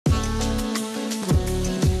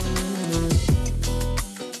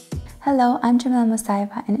Hello, I'm Jamila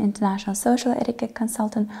Musayeva, an international social etiquette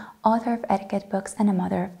consultant, author of etiquette books, and a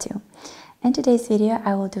mother of two. In today's video,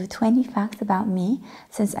 I will do 20 facts about me,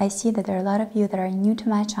 since I see that there are a lot of you that are new to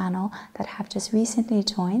my channel that have just recently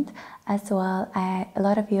joined, as well. A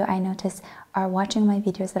lot of you, I notice, are watching my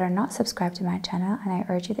videos that are not subscribed to my channel, and I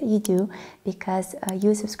urge you that you do, because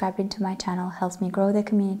you subscribing to my channel helps me grow the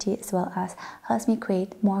community as well as helps me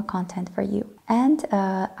create more content for you. And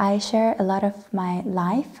I share a lot of my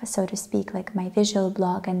life, so to speak, like my visual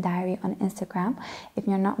blog and diary on Instagram. If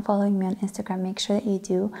you're not following me on Instagram, make sure that you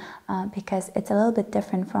do, because it's a little bit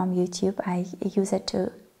different from YouTube. I use it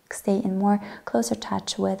to stay in more closer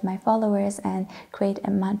touch with my followers and create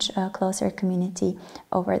a much closer community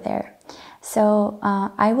over there. So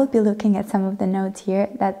I will be looking at some of the notes here.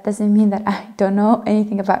 That doesn't mean that I don't know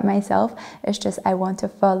anything about myself. It's just I want to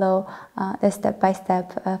follow the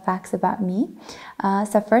step-by-step facts about me.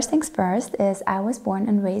 So first things first is I was born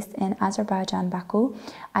and raised in Azerbaijan, Baku.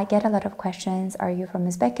 I get a lot of questions. Are you from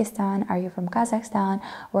Uzbekistan? Are you from Kazakhstan?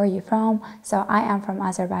 Where are you from? So I am from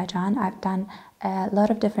Azerbaijan. I've done a lot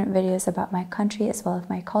of different videos about my country as well as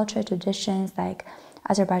my culture, traditions like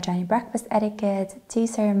Azerbaijani breakfast etiquette, tea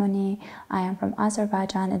ceremony. I am from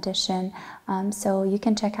Azerbaijan edition. So you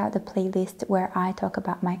can check out the playlist where I talk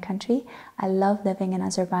about my country. I love living in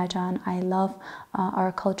Azerbaijan. I love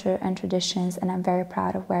our culture and traditions, and I'm very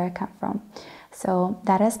proud of where I come from. So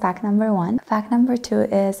that is fact number one. Fact number two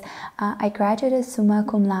is I graduated summa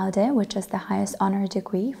cum laude, which is the highest honor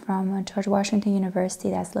degree from George Washington University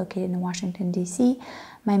that's located in Washington, D.C.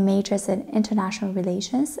 My major is in international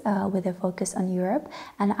relations with a focus on Europe,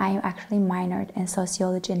 and I actually minored in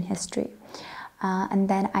sociology and history. And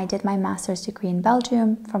then I did my master's degree in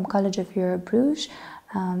Belgium from College of Europe, Bruges.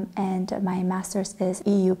 And my master's is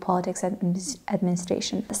EU Politics and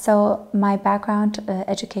Administration. So my background,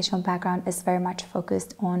 educational background, is very much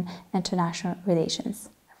focused on international relations.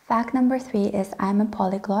 Fact number three is I'm a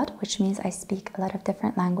polyglot, which means I speak a lot of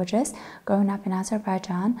different languages. Growing up in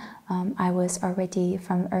Azerbaijan, I was already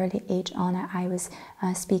from early age on, I was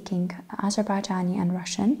speaking Azerbaijani and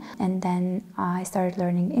Russian. And then I started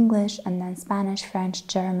learning English, and then Spanish, French,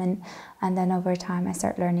 German, and then over time I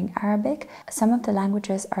started learning Arabic. Some of the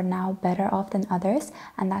languages are now better off than others,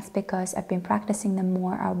 and that's because I've been practicing them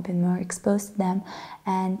more, I've been more exposed to them,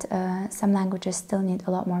 and some languages still need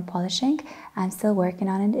a lot more polishing. I'm still working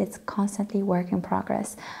on it. It's constantly work in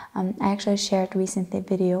progress. I actually shared recently a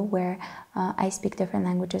video where I speak different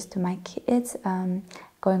languages to my kids.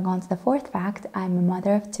 Going on to the fourth fact, I'm a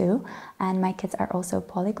mother of two, and my kids are also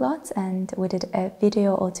polyglots, and we did a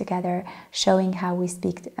video all together showing how we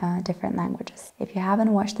speak different languages. If you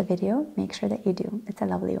haven't watched the video, make sure that you do. It's a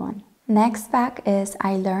lovely one. Next fact is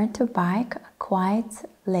I learned to bike quite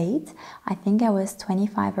late. I think I was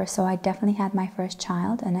 25 or so. I definitely had my first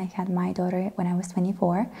child, and I had my daughter when I was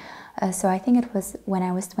 24. So I think it was when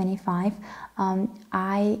I was 25.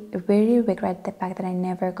 I really regret the fact that I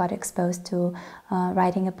never got exposed to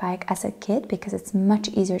riding a bike as a kid, because it's much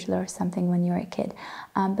easier to learn something when you're a kid.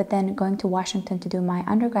 But then going to Washington to do my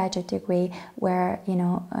undergraduate degree, where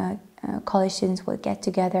college students would get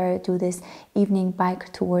together, do this evening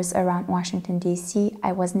bike tours around Washington, D.C.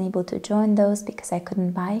 I wasn't able to join those because I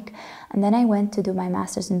couldn't bike. And then I went to do my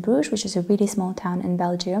master's in Bruges, which is a really small town in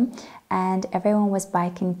Belgium, and everyone was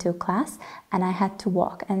biking to class, and I had to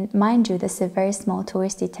walk. And mind you, this is a very small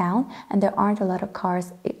touristy town, and there aren't a lot of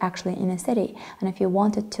cars actually in a city. And if you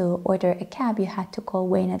wanted to order a cab, you had to call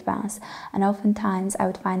way in advance. And oftentimes I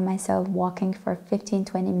would find myself walking for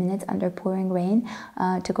 15-20 minutes under pouring rain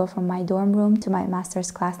to go from my dorm room to my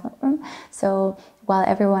master's classroom. So while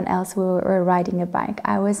everyone else were riding a bike,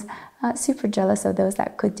 I was super jealous of those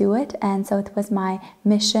that could do it, and so it was my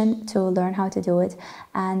mission to learn how to do it,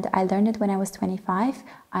 and I learned it when I was 25.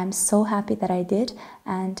 I'm so happy that I did,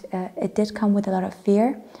 and it did come with a lot of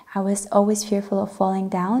fear. I was always fearful of falling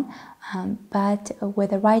down, but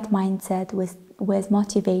with the right mindset, with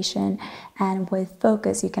motivation and with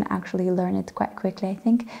focus, you can actually learn it quite quickly. I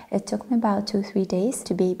think it took me about 2-3 days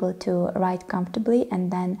to be able to ride comfortably, and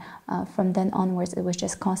then from then onwards it was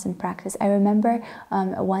just constant practice. I remember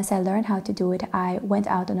once I learned how to do it, I went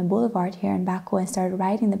out on a boulevard here in Baku and started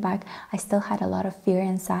riding the bike. I still had a lot of fear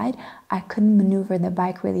inside. I couldn't maneuver the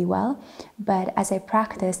bike really well, but as I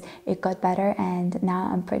practiced, it got better, and now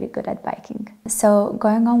I'm pretty good at biking. So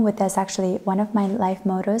going on with this, actually, one of my life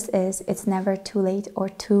mottos is it's never too late or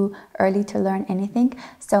too early to learn anything.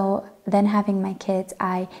 So then having my kids,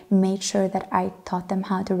 I made sure that I taught them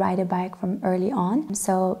how to ride a bike from early on.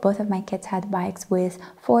 So both of my kids had bikes with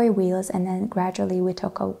 4 wheels, and then gradually we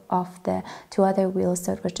took off the 2 other wheels,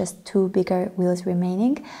 so it was just 2 bigger wheels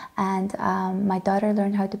remaining. And my daughter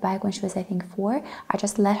learned how to bike when she was, I think, 4. I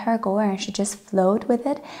just let her go and she just flowed with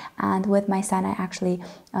it. And with my son, I actually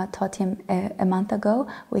taught him a month ago.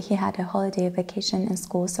 He had a holiday vacation in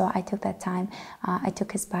school, so I took that time. I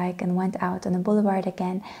took his bike and went out on the boulevard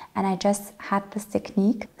again, and I just had this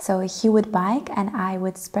technique. So he would bike and I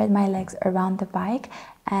would spread my legs around the bike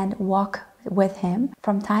and walk with him,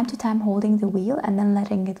 from time to time holding the wheel and then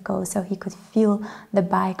letting it go so he could feel the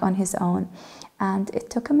bike on his own. And it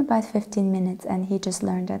took him about 15 minutes and he just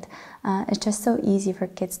learned it. It's just so easy for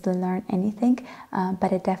kids to learn anything,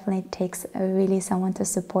 but it definitely takes really someone to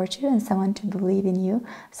support you and someone to believe in you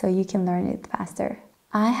so you can learn it faster.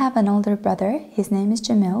 I have an older brother. His name is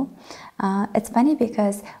Jamil. It's funny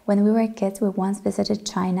because when we were kids, we once visited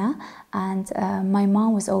China, and my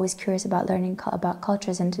mom was always curious about learning about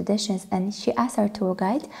cultures and traditions, and she asked our tour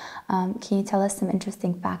guide, can you tell us some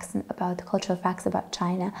interesting facts about cultural facts about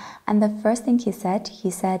China? And the first thing he said,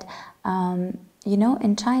 you know,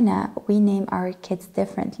 in China, we name our kids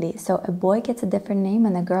differently. So a boy gets a different name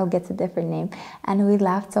and a girl gets a different name. And we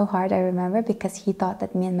laughed so hard, I remember, because he thought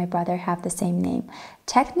that me and my brother have the same name.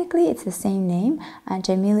 Technically, it's the same name.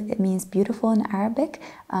 Jamila means beautiful in Arabic,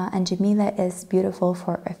 and Jamila is beautiful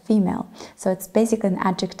for a female. So it's basically an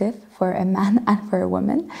adjective for a man and for a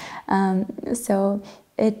woman. So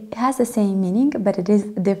it has the same meaning, but it is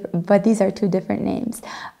different. But these are 2 different names.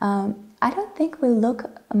 I don't think we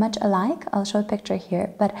look much alike. I'll show a picture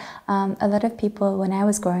here, but a lot of people, when I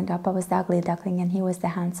was growing up, I was the ugly duckling and he was the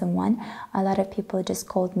handsome one. A lot of people just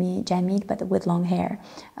called me Jamil, but with long hair.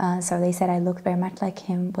 So they said I looked very much like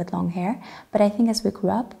him with long hair. But I think as we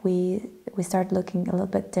grew up, we started looking a little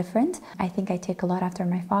bit different. I think I take a lot after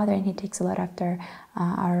my father and he takes a lot after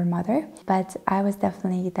our mother. But I was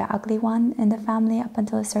definitely the ugly one in the family up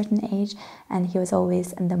until a certain age, and he was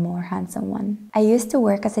always the more handsome one. I used to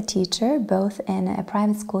work as a teacher, both in a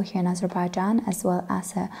private school here in Azerbaijan as well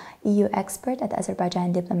as a EU expert at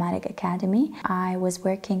Azerbaijan Diplomatic Academy. I was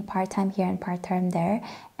working part-time here and part-time there,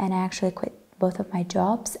 and I actually quit both of my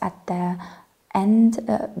jobs at the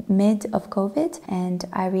mid of COVID, and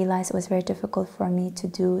I realized it was very difficult for me to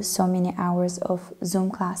do so many hours of Zoom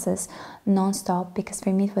classes non-stop, because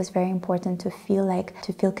for me it was very important to feel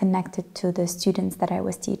connected to the students that I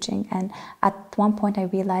was teaching. And at one point I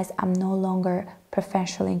realized I'm no longer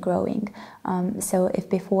professionally growing. So if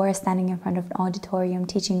before standing in front of an auditorium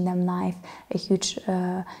teaching them live, a huge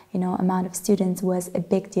amount of students was a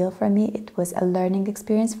big deal for me, it was a learning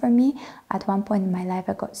experience for me. At one point in my life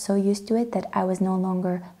I got so used to it that I was no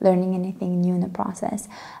longer learning anything new in the process.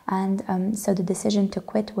 And so the decision to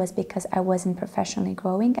quit was because I wasn't professionally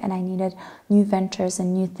growing and I needed new ventures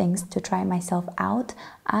and new things to try myself out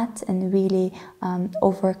at and really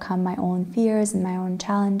overcome my own fears and my own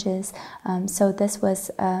challenges. So this was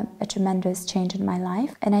a tremendous change in my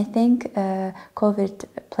life, and I think COVID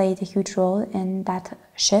played a huge role in that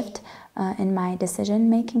shift in my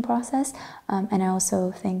decision-making process, and I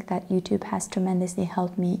also think that YouTube has tremendously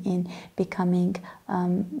helped me in becoming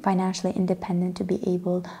financially independent, to be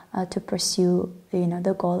able to pursue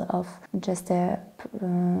the goal of just a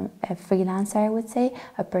freelancer, I would say,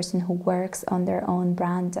 a person who works on their own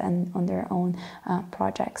brand and on their own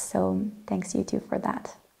projects. So thanks YouTube for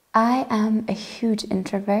that. I am a huge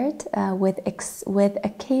introvert with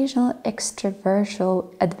occasional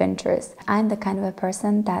extrovertial adventures. I'm the kind of a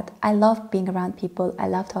person that I love being around people. I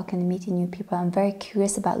love talking and meeting new people. I'm very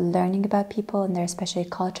curious about learning about people and their especially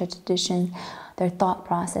culture, traditions, their thought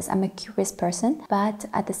process. I'm a curious person, but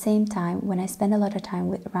at the same time, when I spend a lot of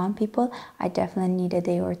time around people, I definitely need a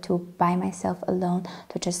day or two by myself alone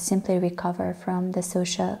to just simply recover from the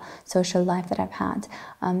social life that I've had.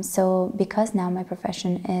 So because now my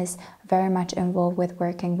profession is very much involved with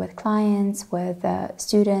working with clients, with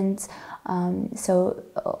students, so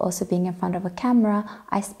also being in front of a camera,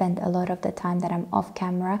 I spend a lot of the time that I'm off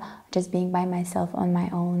camera just being by myself on my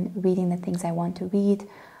own, reading the things I want to read,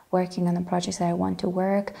 working on the projects that I want to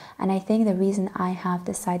work. And I think the reason I have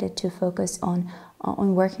decided to focus on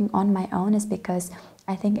working on my own is because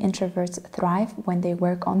I think introverts thrive when they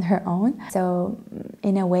work on their own. So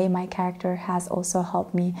in a way, my character has also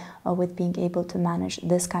helped me with being able to manage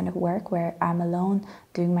this kind of work where I'm alone,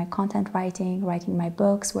 doing my content writing my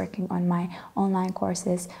books, working on my online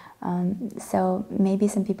courses. So maybe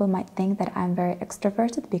some people might think that I'm very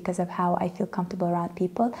extroverted because of how I feel comfortable around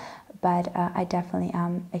people, but I definitely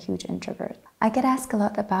am a huge introvert. I get asked a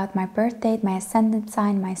lot about my birth date, my ascendant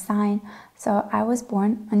sign, my sign. So I was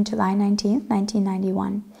born on July 19th,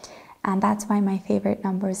 1991. And that's why my favorite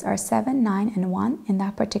numbers are 7, 9, and 1 in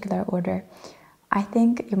that particular order. I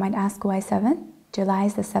think you might ask why 7? July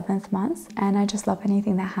is the 7th month, and I just love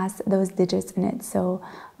anything that has those digits in it. So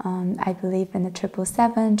I believe in the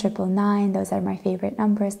 777, 999. Those are my favorite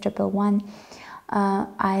numbers. 111.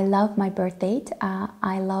 I love my birth date.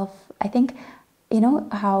 I think, you know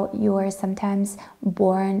how you are sometimes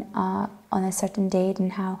born on a certain date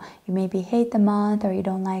and how you maybe hate the month or you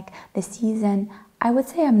don't like the season. I would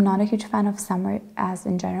say I'm not a huge fan of summer as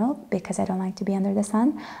in general, because I don't like to be under the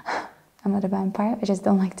sun. I'm not a vampire, I just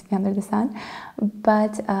don't like to be under the sun.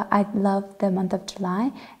 But I love the month of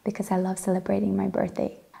July because I love celebrating my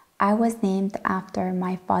birthday. I was named after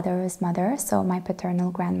my father's mother, so my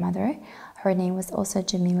paternal grandmother. Her name was also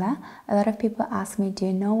Jamila. A lot of people ask me, do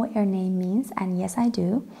you know what your name means? And yes, I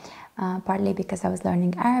do. Partly because I was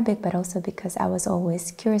learning Arabic, but also because I was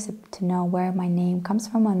always curious to know where my name comes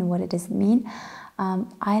from and what it does mean.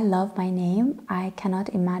 I love my name. I cannot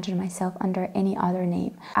imagine myself under any other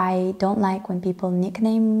name. I don't like when people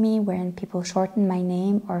nickname me, when people shorten my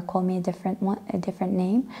name or call me a different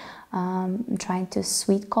name, trying to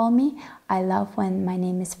sweet call me. I love when my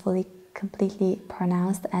name is completely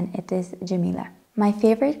pronounced, and it is Jamila. My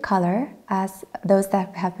favorite color, as those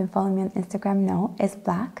that have been following me on Instagram know, is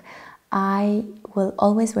black. I will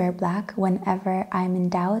always wear black whenever I'm in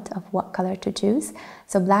doubt of what color to choose.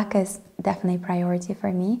 So black is definitely a priority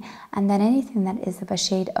for me. And then anything that is of a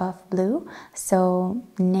shade of blue, so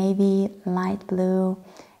navy, light blue,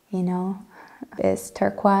 you know, is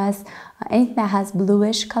turquoise, anything that has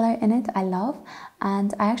bluish color in it, I love.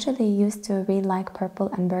 And I actually used to really like purple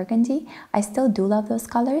and burgundy. I still do love those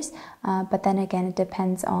colors, but then again, it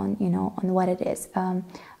depends on, you know, on what it is.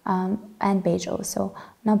 And beige also.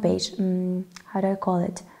 Not beige, how do I call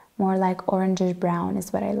it? More like orangish brown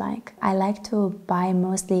is what I like. I like to buy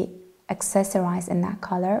mostly accessories in that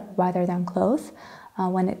color rather than clothes.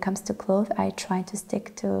 When it comes to clothes, I try to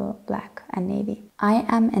stick to black and navy. I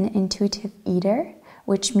am an intuitive eater,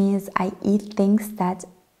 which means I eat things that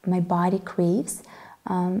my body craves.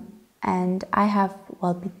 And I have,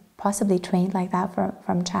 well, been possibly trained like that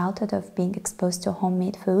from childhood, of being exposed to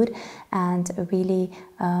homemade food, and really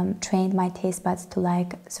trained my taste buds to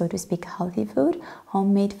like, so to speak, healthy food,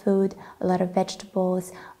 homemade food, a lot of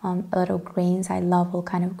vegetables, a lot of grains. I love all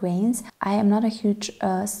kind of grains. I am not a huge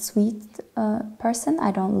sweet person.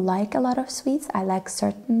 I don't like a lot of sweets. I like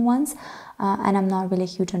certain ones, and I'm not really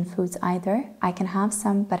huge on fruits either. I can have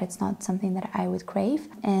some, but it's not something that I would crave.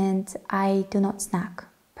 And I do not snack,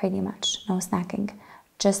 pretty much, no snacking.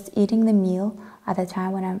 Just eating the meal at the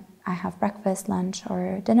time when I have breakfast, lunch,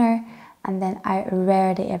 or dinner, and then I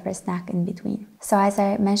rarely ever snack in between. So as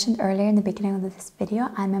I mentioned earlier in the beginning of this video,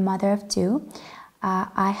 I'm a mother of 2.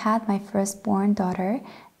 I had my firstborn daughter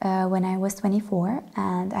when I was 24,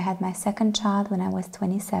 and I had my second child when I was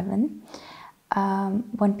 27.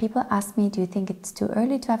 When people ask me, do you think it's too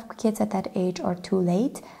early to have kids at that age or too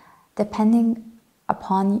late? Depending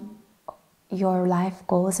upon your life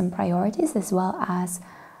goals and priorities, as well as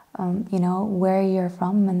you know, where you're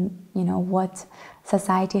from and, you know, what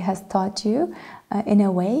society has taught you in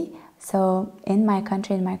a way. So in my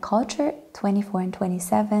country, in my culture, 24 and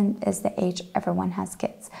 27 is the age everyone has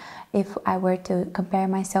kids. If I were to compare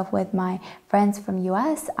myself with my friends from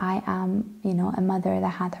US, I am, you know, a mother that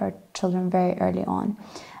had her children very early on.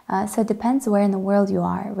 So it depends where in the world you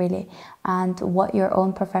are, really, and what your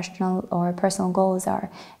own professional or personal goals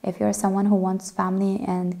are. If you're someone who wants family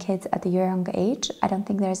and kids at a young age, I don't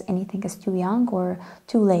think there's anything as too young or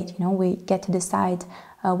too late. You know, we get to decide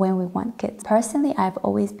when we want kids. Personally, I've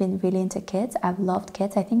always been really into kids. I've loved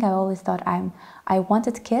kids. I think I always thought I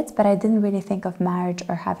wanted kids, but I didn't really think of marriage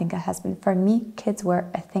or having a husband. For me, kids were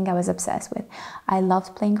a thing I was obsessed with. I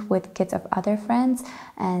loved playing with kids of other friends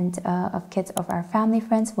and of kids of our family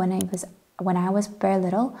friends. When I was very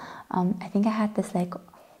little, I think I had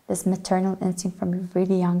this maternal instinct from a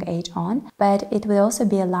really young age on. But it would also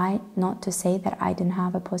be a lie not to say that I didn't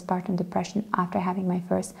have a postpartum depression after having my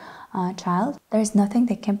first child. There's nothing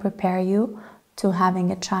that can prepare you to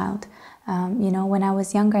having a child. You know, when I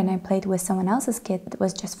was younger and I played with someone else's kid, it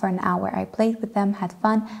was just for an hour. I played with them, had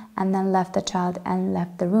fun, and then left the child and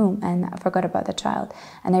left the room and forgot about the child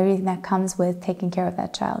and everything that comes with taking care of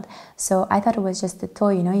that child. So I thought it was just a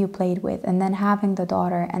toy, you know, you played with. And then having the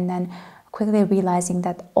daughter, and then quickly realizing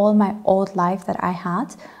that all my old life that I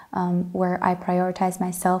had where I prioritize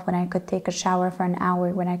myself, when I could take a shower for an hour,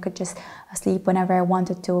 when I could just sleep whenever I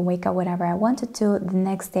wanted to, wake up whenever I wanted to. The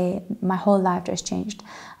next day, my whole life just changed.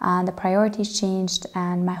 The priorities changed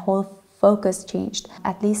and my whole focus changed.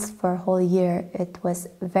 At least for a whole year, it was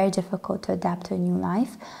very difficult to adapt to a new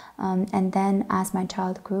life. And then as my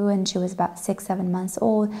child grew and she was about 6-7 months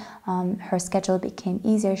old, her schedule became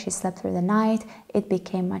easier. She slept through the night. It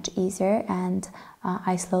became much easier, and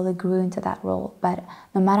I slowly grew into that role. But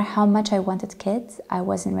no matter how much I wanted kids, I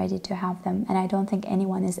wasn't ready to have them. And I don't think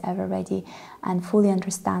anyone is ever ready and fully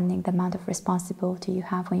understanding the amount of responsibility you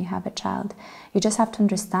have when you have a child. You just have to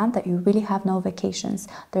understand that you really have no vacations.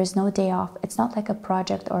 There's no day off. It's not like a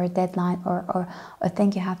project or a deadline or a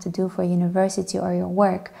thing you have to do for university or your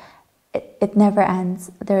work. It never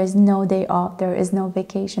ends. There is no day off. There is no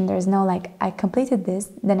vacation. There is no like, I completed this,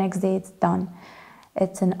 the next day it's done.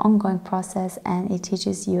 It's an ongoing process, and it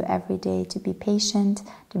teaches you every day to be patient,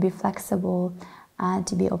 to be flexible, and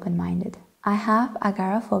to be open-minded. I have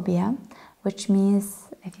agoraphobia, which means,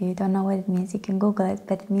 if you don't know what it means, you can Google it,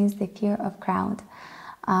 but it means the fear of crowd.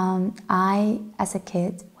 As a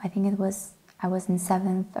kid, I think I was in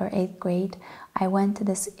 7th or 8th grade, I went to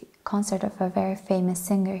this concert of a very famous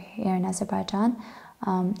singer here in Azerbaijan.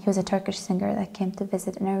 He was a Turkish singer that came to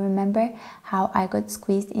visit, and I remember how I got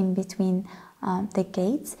squeezed in between the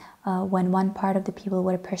gates when one part of the people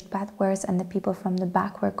were pushed backwards and the people from the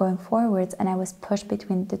back were going forwards, and I was pushed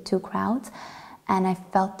between the two crowds, and I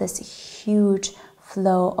felt this huge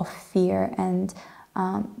flow of fear and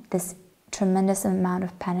this tremendous amount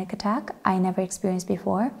of panic attack I never experienced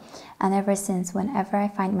before. And ever since, whenever I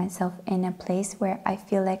find myself in a place where I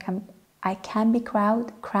feel like I can be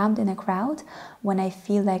crammed in a crowd, when I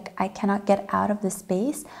feel like I cannot get out of the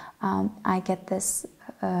space, I get this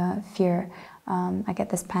fear, I get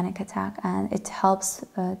this panic attack, and it helps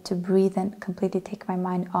to breathe and completely take my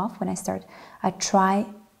mind off. When I try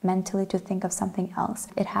mentally to think of something else.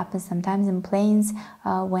 It happens sometimes in planes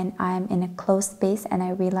when I'm in a closed space and I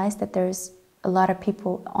realize that there's a lot of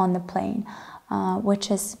people on the plane, which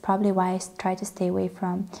is probably why I try to stay away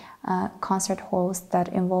from concert halls that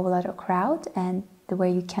involve a lot of crowd and where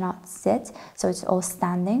you cannot sit, so it's all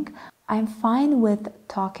standing. I'm fine with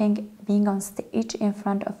talking, being on stage in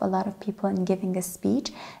front of a lot of people and giving a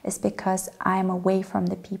speech, is because I'm away from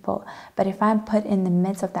the people. But if I'm put in the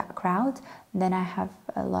midst of that crowd, then I have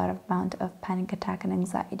a lot of amount of panic attack and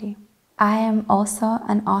anxiety. I am also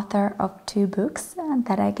an author of 2 books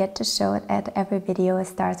that I get to show at every video. It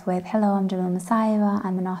starts with, hello, I'm Jamila Musayeva,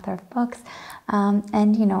 I'm an author of books.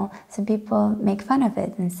 And you know, some people make fun of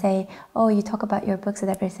it and say, oh, you talk about your books at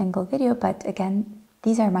every single video, but again,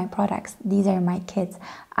 these are my products, these are my kids.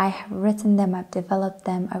 I have written them, I've developed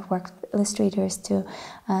them, I've worked with illustrators to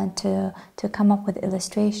come up with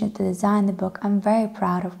illustration, to design the book. I'm very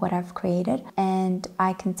proud of what I've created, and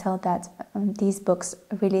I can tell that these books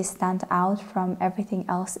really stand out from everything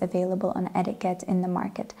else available on etiquette in the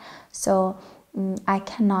market. So I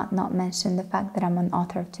cannot not mention the fact that I'm an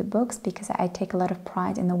author of 2 books, because I take a lot of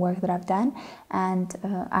pride in the work that I've done, and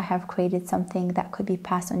I have created something that could be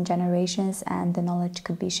passed on generations and the knowledge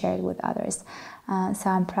could be shared with others. So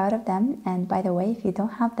I'm proud of them, and by the way, if you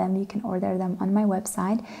don't have them, you can order them on my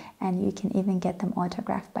website and you can even get them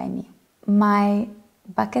autographed by me. My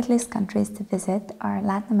bucket list countries to visit are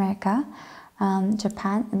Latin America,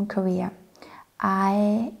 Japan and Korea.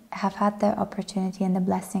 I have had the opportunity and the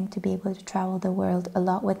blessing to be able to travel the world a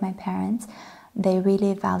lot with my parents. They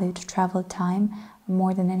really valued travel time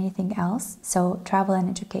more than anything else, so travel and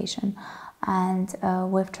education. And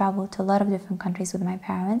we've traveled to a lot of different countries with my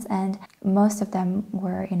parents, and most of them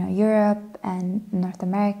were, you know, Europe and North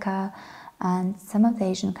America, and some of the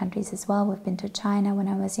Asian countries as well. We've been to China when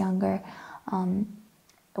I was younger.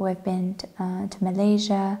 We've been to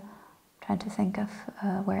Malaysia. Trying to think of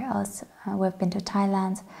where else. We've been to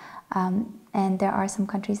Thailand, and there are some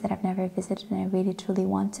countries that I've never visited and I really truly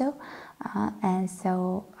want to, and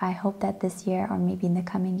so I hope that this year or maybe in the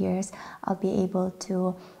coming years I'll be able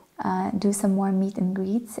to do some more meet and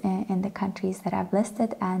greets in the countries that I've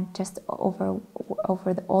listed, and just all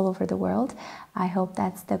over the world. I hope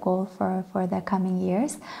that's the goal for the coming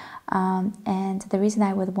years. And the reason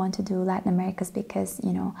I would want to do Latin America is because,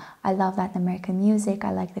 you know, I love Latin American music,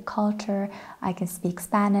 I like the culture, I can speak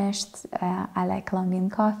Spanish, I like Colombian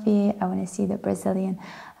coffee, I want to see the Brazilian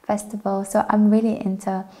festival. So I'm really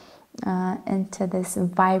into this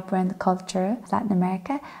vibrant culture of Latin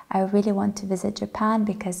America. I really want to visit Japan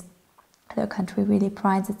because The country really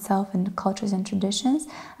prides itself in cultures and traditions,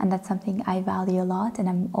 and that's something I value a lot, and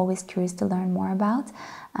I'm always curious to learn more about.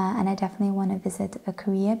 And I definitely want to visit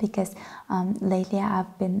Korea because lately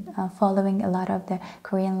I've been following a lot of the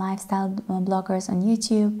Korean lifestyle bloggers on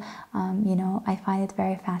YouTube. You know, I find it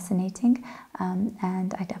very fascinating,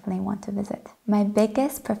 and I definitely want to visit. My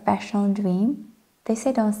biggest professional dream, they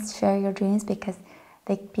say don't share your dreams because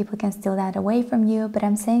people can steal that away from you, but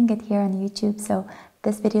I'm saying it here on YouTube, so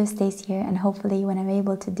this video stays here, and hopefully when I'm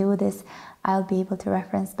able to do this, I'll be able to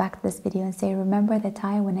reference back to this video and say, remember the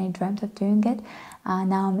time when I dreamt of doing it?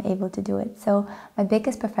 Now I'm able to do it. So my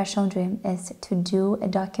biggest professional dream is to do a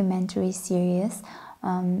documentary series,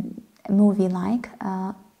 movie-like,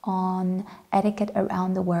 on etiquette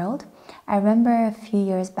around the world. I remember a few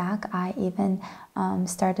years back, I even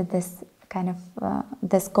started this kind of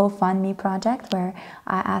this GoFundMe project where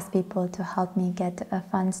I asked people to help me get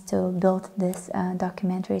funds to build this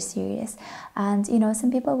documentary series. And you know, some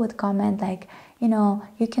people would comment like, you know,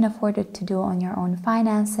 you can afford it to do on your own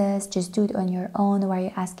finances, just do it on your own, why are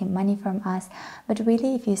you asking money from us? But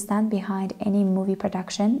really, if you stand behind any movie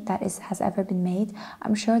production that has ever been made,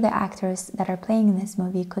 I'm sure the actors that are playing in this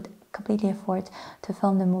movie could completely afford to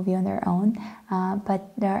film the movie on their own,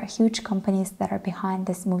 but there are huge companies that are behind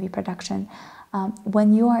this movie production.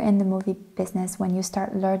 When you are in the movie business, when you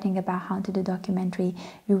start learning about how to do documentary,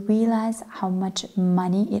 you realize how much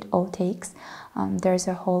money it all takes. There's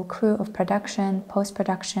a whole crew of production,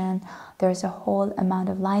 post-production, there's a whole amount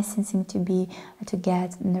of licensing to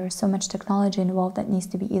get, and there's so much technology involved that needs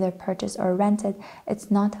to be either purchased or rented.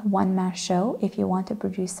 It's not a one-man show if you want to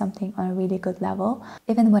produce something on a really good level.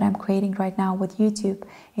 Even what I'm creating right now with YouTube,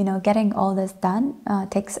 you know, getting all this done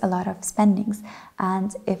takes a lot of spendings.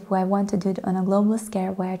 And if I want to do it on a global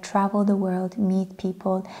scale where I travel the world, meet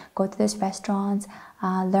people, go to these restaurants,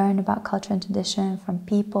 learn about culture and tradition from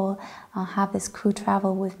people, have this crew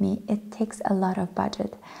travel with me, it takes a lot of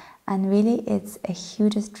budget. And really, it's a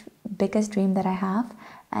biggest dream that I have.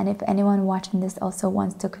 And if anyone watching this also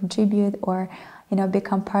wants to contribute or, you know,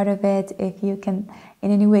 become part of it, if you can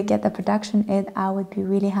in any way get the production in, I would be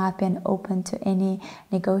really happy and open to any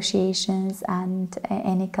negotiations and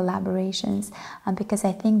any collaborations, because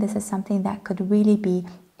I think this is something that could really be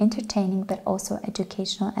entertaining but also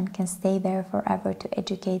educational and can stay there forever to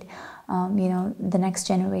educate you know, the next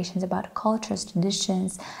generations about cultures,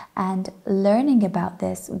 traditions, and learning about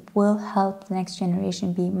this will help the next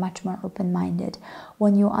generation be much more open-minded.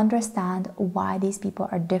 When you understand why these people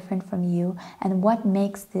are different from you and what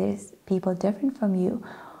makes these people different from you,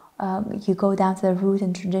 you go down to the root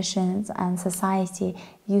and traditions and society,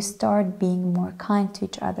 you start being more kind to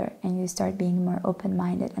each other and you start being more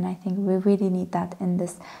open-minded. And I think we really need that in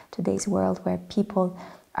this today's world where people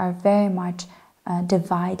are very much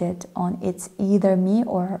divided on it's either me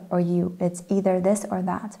or you, it's either this or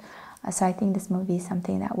that. So I think this movie is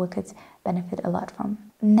something that we could benefit a lot from.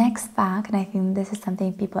 Next fact, and I think this is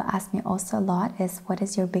something people ask me also a lot, is what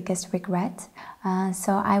is your biggest regret?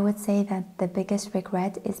 So I would say that the biggest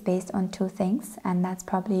regret is based on two things, and that's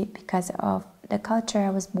probably because of the culture I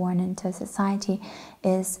was born into, society,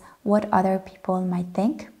 is what other people might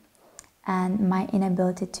think and my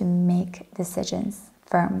inability to make decisions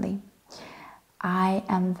firmly. I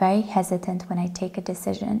am very hesitant when I take a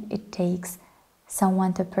decision. It takes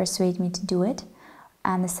someone to persuade me to do it.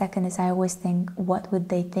 And the second is I always think, what would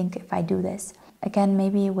they think if I do this? Again,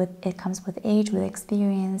 maybe it comes with age, with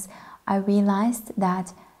experience. I realized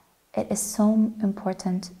that it is so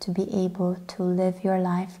important to be able to live your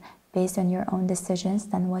life based on your own decisions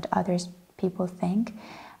than what others people think.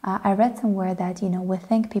 I read somewhere that, you know, we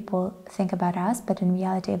think people think about us, but in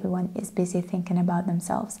reality, everyone is busy thinking about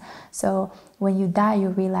themselves. So when you die, you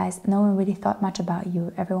realize no one really thought much about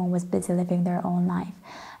you. Everyone was busy living their own life.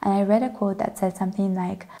 And I read a quote that said something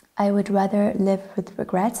like, I would rather live with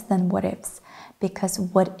regrets than what ifs, because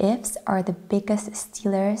what ifs are the biggest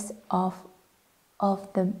stealers of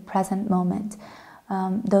the present moment.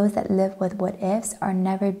 Those that live with what ifs are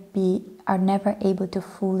never able to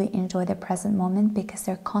fully enjoy the present moment because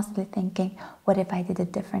they're constantly thinking, what if I did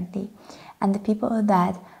it differently? And the people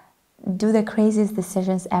that do the craziest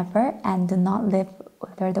decisions ever and do not live,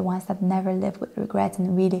 they're the ones that never live with regrets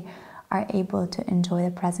and really are able to enjoy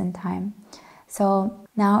the present time. So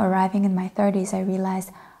now arriving in my 30s, I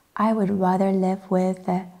realized I would rather live with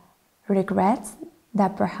the regrets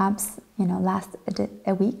that perhaps, you know, last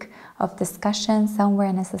a week of discussion somewhere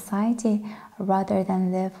in a society, rather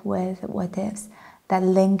than live with what ifs that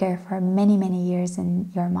linger for many, many years in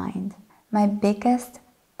your mind. My biggest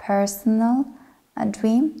personal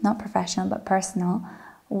dream, not professional but personal,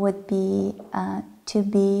 would be to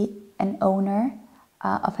be an owner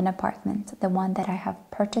of an apartment, the one that I have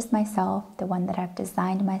purchased myself, the one that I've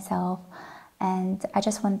designed myself. And I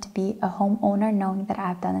just want to be a homeowner knowing that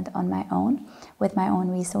I've done it on my own, with my own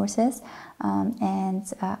resources.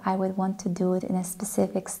 I would want to do it in a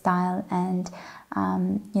specific style. And,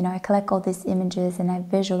 you know, I collect all these images and I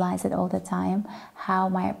visualize it all the time, how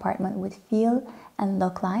my apartment would feel and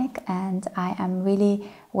look like. And I am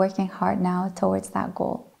really working hard now towards that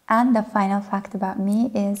goal. And the final fact about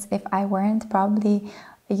me is, if I weren't probably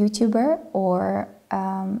a YouTuber or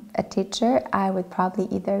a teacher, I would probably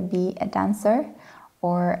either be a dancer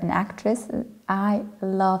or an actress. I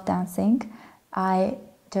love dancing. I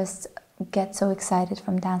just get so excited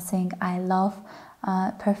from dancing. I love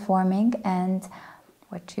performing, and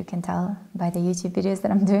what you can tell by the YouTube videos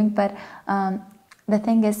that I'm doing. But the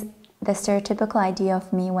thing is, the stereotypical idea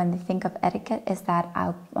of me when they think of etiquette is that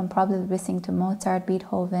I'm probably listening to Mozart,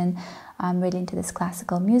 Beethoven. I'm really into this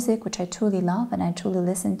classical music, which I truly love and I truly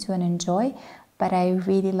listen to and enjoy. But I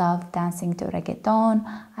really love dancing to reggaeton.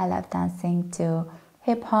 I love dancing to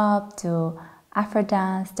hip-hop, to Afro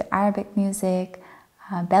dance, to Arabic music,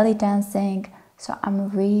 belly dancing. So I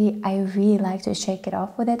really like to shake it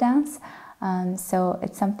off with a dance. So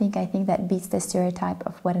it's something I think that beats the stereotype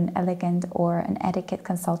of what an elegant or an etiquette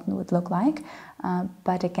consultant would look like.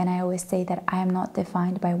 But again, I always say that I am not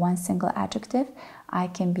defined by one single adjective. I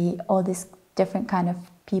can be all these different kind of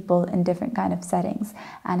people in different kind of settings,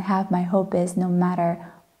 and have my hope is, no matter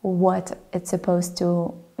what it's supposed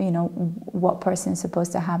to, you know, what person is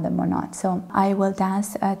supposed to have them or not. So I will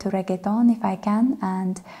dance to reggaeton if I can,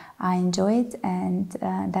 and I enjoy it, and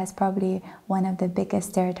that's probably one of the biggest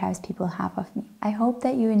stereotypes people have of me. I hope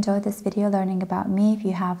that you enjoyed this video learning about me. If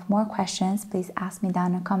you have more questions, please ask me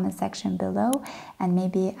down in the comment section below, and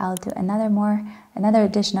maybe I'll do another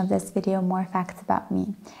edition of this video, more facts about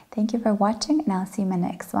me. Thank you for watching, and I'll see you in my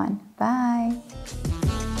next one. Bye!